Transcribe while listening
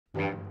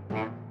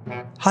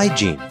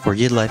Hygiene for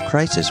YidLife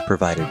Crisis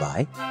provided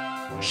by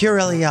Pure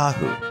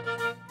Eliyahu.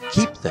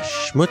 Keep the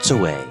schmutz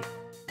away.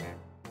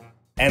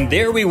 And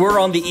there we were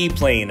on the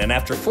E-plane, and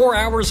after 4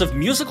 hours of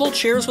musical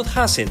chairs with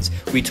Hasids,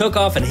 we took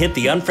off and hit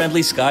the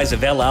unfriendly skies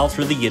of El Al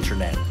through the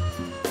internet.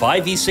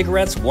 5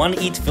 e-cigarettes, 1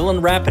 villain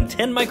rap, and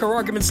 10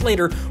 micro-arguments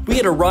later, we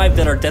had arrived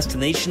at our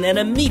destination and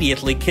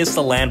immediately kissed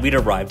the land we'd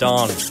arrived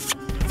on.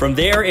 From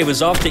there, it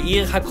was off to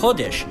Ir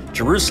HaKodesh,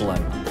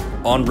 Jerusalem,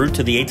 en route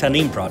to the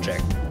Etanim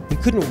project. We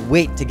couldn't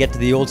wait to get to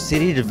the Old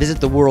City to visit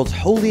the world's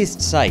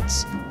holiest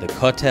sites, the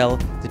Kotel,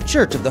 the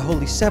Church of the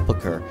Holy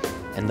Sepulchre,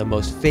 and the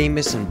most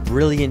famous and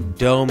brilliant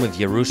dome of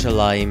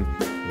Yerushalayim,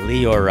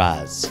 LIOR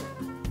RAZ.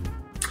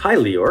 Hi,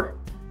 LIOR.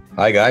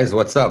 Hi guys,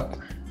 what's up?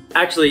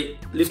 Actually,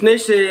 לפני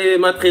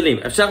שמתחילים,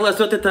 אפשר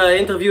לעשות את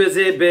האינטרוויו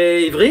הזה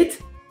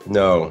בעברית?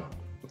 No,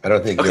 I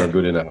don't think you're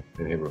good enough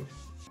in Hebrew.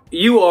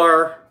 You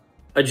are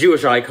a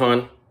Jewish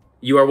icon.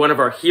 You are one of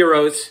our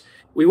heroes.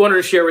 We wanted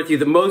to share with you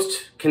that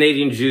most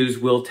Canadian Jews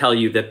will tell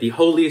you that the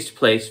holiest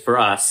place for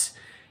us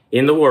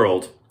in the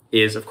world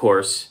is, of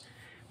course,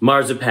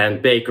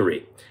 Marzipan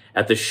Bakery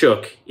at the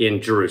Shuk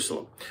in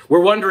Jerusalem. We're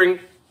wondering,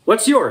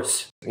 what's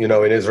yours? You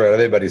know, in Israel,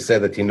 everybody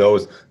said that he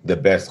knows the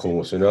best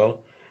hummus, you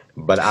know?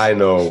 But I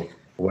know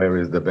where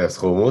is the best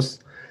hummus.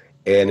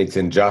 And it's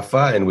in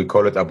Jaffa, and we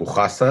call it Abu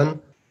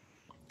Hassan.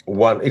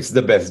 It's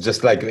the best,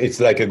 it's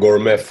like a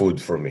gourmet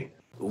food for me.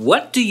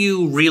 What do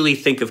you really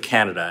think of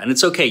Canada? And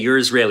it's okay, you're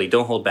Israeli,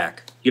 don't hold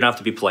back. You don't have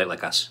to be polite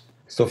like us.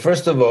 So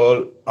first of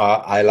all,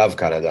 I love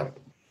Canada.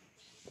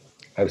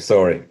 I'm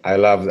sorry. I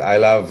love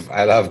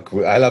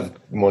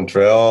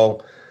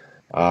Montreal.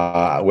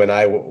 When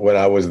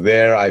I was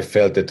there, I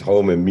felt at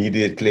home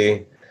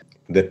immediately.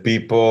 The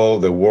people,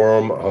 the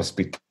warm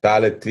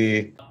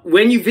hospitality.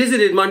 When you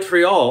visited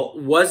Montreal,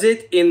 was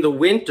it in the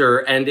winter?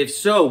 And if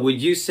so,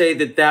 would you say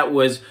that that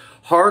was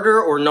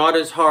harder or not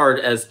as hard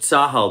as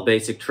Tzahal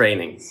basic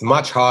training? It's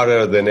much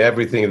harder than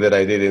everything that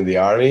I did in the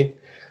army.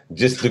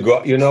 Just to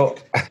go, you know,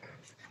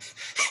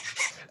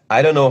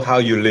 I don't know how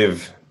you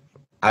live.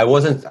 I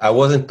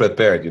wasn't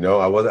prepared, you know.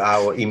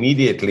 I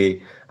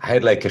immediately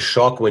had like a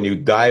shock when you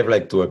dive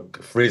like to a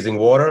freezing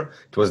water.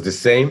 It was the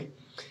same.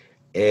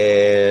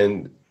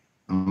 And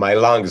my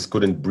lungs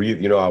couldn't breathe,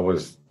 you know, I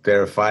was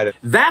terrified.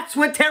 That's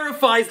what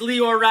terrifies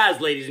LIOR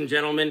RAZ, ladies and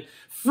gentlemen.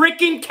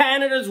 Frickin'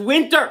 Canada's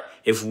winter!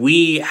 If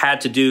we had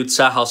to do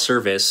Tzahal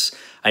service,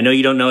 I know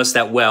you don't know us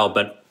that well,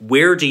 but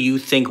where do you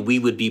think we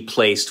would be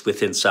placed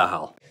within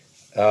Tzahal?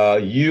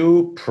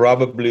 You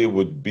probably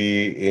would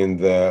be in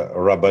the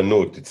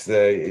Rabbanut.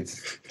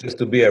 It's just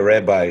to be a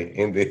rabbi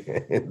in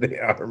the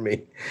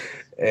army.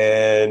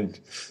 And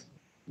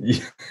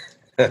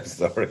I'm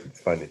sorry,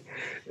 it's funny.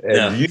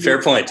 And yeah,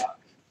 fair point.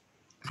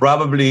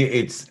 Probably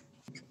it's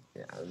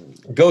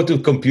go to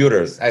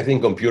computers. I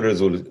think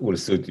computers will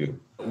suit you.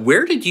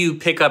 Where did you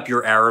pick up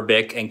your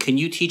Arabic, and can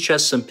you teach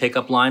us some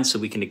pickup lines so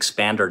we can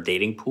expand our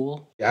dating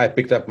pool? I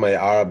picked up my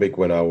Arabic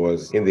when I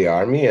was in the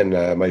army, and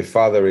my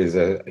father is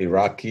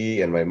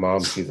Iraqi, and my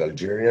mom, she's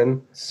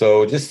Algerian.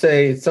 So just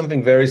say it's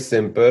something very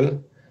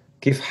simple.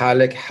 Kif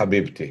halek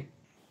habibti.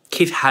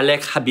 Kif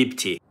halek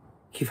habibti.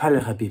 Kif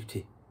halek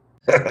habibti.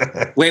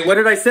 Wait, what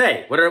did I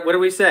say? What do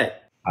we say?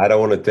 I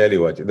don't want to tell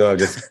you what. No, I'm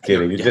just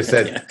kidding. You just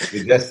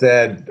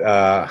said,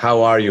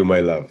 how are you, my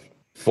love?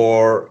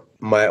 For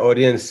my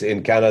audience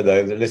in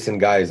Canada, listen,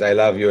 guys, I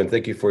love you and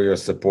thank you for your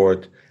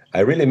support. I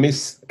really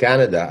miss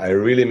Canada.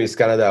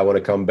 I want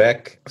to come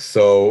back.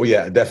 So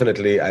yeah,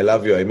 definitely, I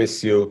love you. I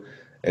miss you.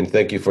 And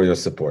thank you for your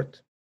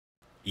support.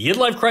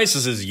 YidLife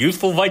Crisis'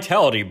 Youthful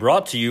Vitality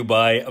brought to you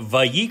by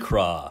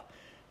Vayikra.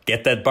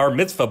 Get that bar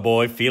mitzvah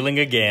boy feeling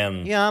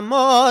again.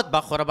 Yamot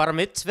bachor bar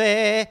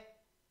mitzvah.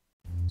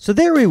 So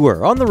there we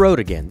were, on the road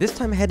again, this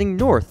time heading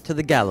north to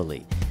the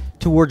Galilee,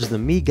 towards the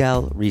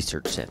Migal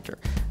Research Center.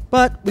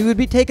 But we would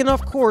be taken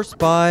off course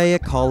by a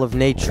call of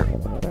nature.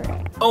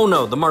 Oh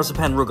no, the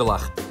Marzipan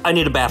Rugelach. I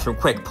need a bathroom,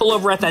 quick. Pull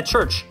over at that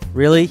church.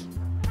 Really?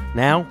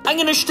 Now? I'm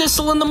gonna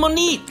shtissel in the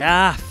monit.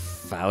 Ah,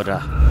 Fauda.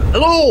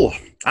 Hello,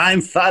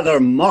 I'm Father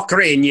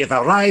Mochrie, and you've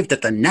arrived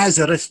at the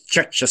Nazareth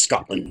Church of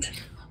Scotland.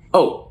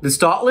 Oh, the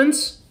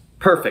Stotlands?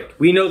 Perfect.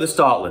 We know the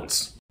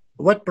Stotlands.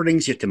 What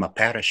brings you to my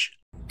parish?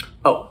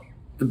 Oh,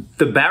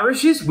 the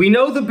Barishes? We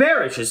know the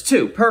Barishes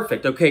too.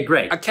 Perfect. Okay,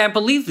 great. I can't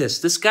believe this.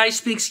 This guy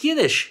speaks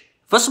Yiddish.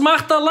 Was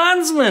macht der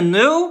Landsman,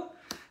 nu?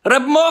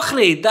 Reb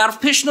Mochrie, darf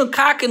pischen und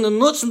kacken und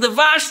nutzen de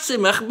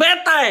Waschzimmer. Ich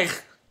bett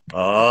euch.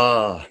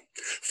 Oh,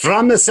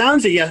 from the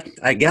sounds of you,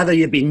 I gather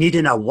you've been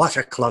needing a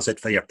water closet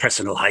for your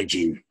personal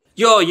hygiene.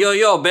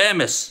 Yo,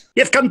 Bemis.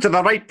 You've come to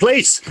the right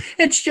place.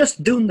 It's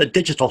just doing the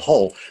digital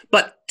hole,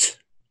 but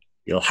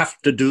you'll have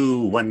to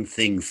do one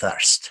thing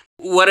first.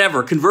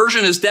 Whatever,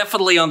 conversion is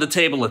definitely on the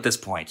table at this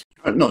point.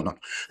 No.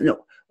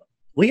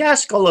 We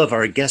ask all of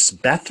our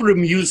guest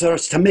bathroom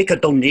users to make a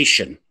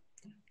donation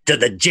to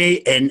the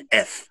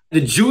JNF. The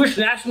Jewish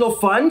National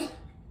Fund?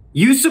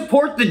 You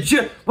support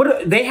the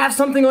What? They have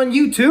something on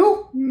you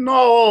too?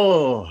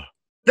 No.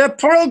 The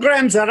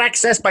programs are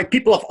accessed by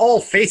people of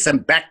all faiths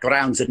and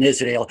backgrounds in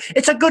Israel.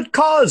 It's a good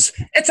cause.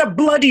 It's a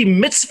bloody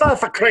mitzvah,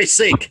 for Christ's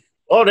sake.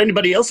 Or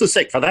anybody else's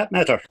sake, for that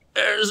matter.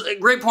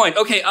 Great point.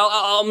 Okay,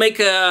 I'll make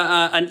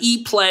an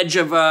e-pledge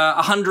of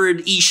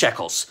 100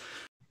 e-shekels.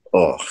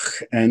 Oh,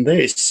 and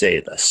they say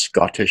the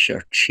Scottish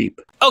are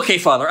cheap. Okay,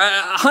 Father,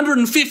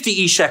 150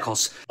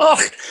 e-shekels.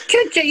 Oh,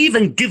 can't you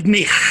even give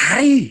me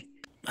high?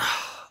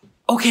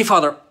 Okay,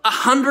 Father,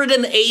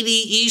 180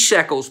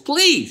 e-shekels,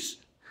 please.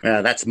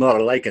 That's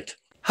more like it.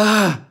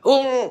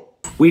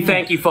 We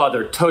thank you,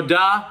 Father.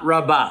 Toda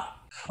Rabbah.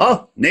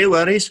 Oh, no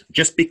worries.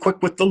 Just be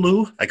quick with the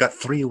loo. I got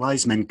 3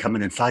 wise men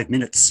coming in 5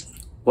 minutes.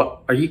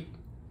 What, are you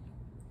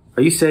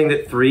saying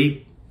that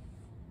 3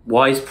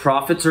 wise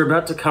prophets are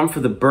about to come for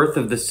the birth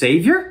of the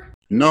Savior?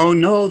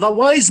 No, the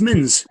wise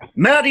men's.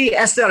 Mary,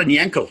 Esther, and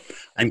Yankel.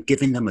 I'm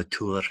giving them a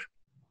tour.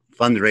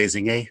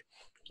 Fundraising, eh?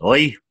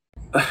 Oi.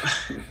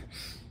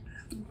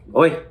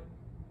 Oi.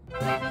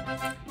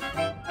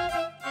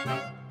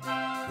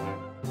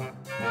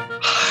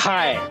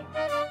 Hi.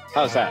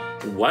 How's that?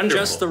 Wonderful.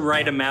 Just the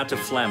right amount of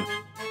phlegm.